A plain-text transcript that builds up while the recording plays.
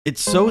It's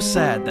so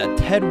sad that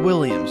Ted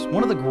Williams,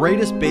 one of the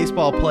greatest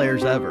baseball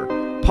players ever,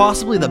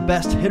 possibly the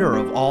best hitter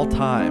of all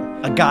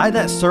time, a guy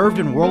that served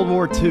in World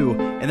War II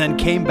and then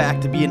came back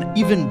to be an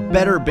even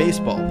better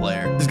baseball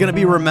player, is going to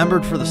be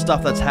remembered for the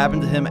stuff that's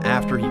happened to him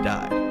after he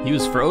died. He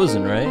was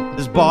frozen, right?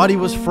 His body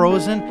was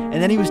frozen, and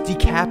then he was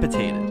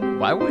decapitated.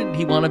 Why would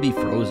he want to be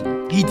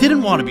frozen? He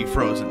didn't want to be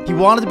frozen. He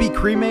wanted to be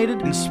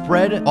cremated and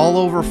spread all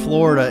over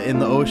Florida in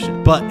the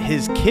ocean. But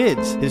his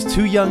kids, his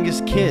two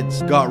youngest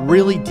kids, got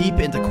really deep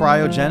into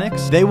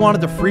cryogenics. They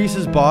wanted to freeze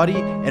his body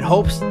in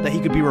hopes that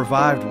he could be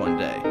revived one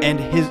day. And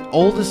his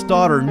oldest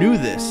daughter knew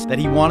this, that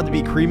he wanted to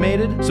be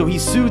cremated, so he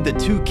sued the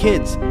two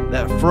kids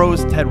that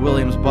froze Ted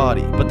Williams'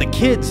 body. But the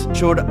kids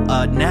showed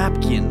a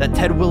napkin that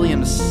Ted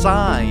Williams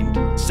signed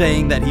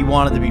saying that he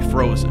wanted to be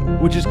frozen,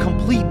 which is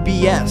complete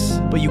BS,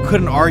 but you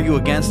couldn't argue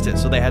against it,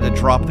 so they had to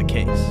drop the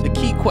case. The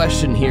key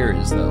question here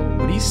is, though,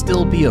 would he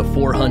still be a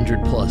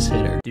 400-plus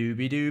hitter?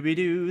 Doobie doobie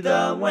doo,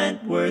 the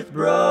Wentworth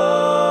Bros.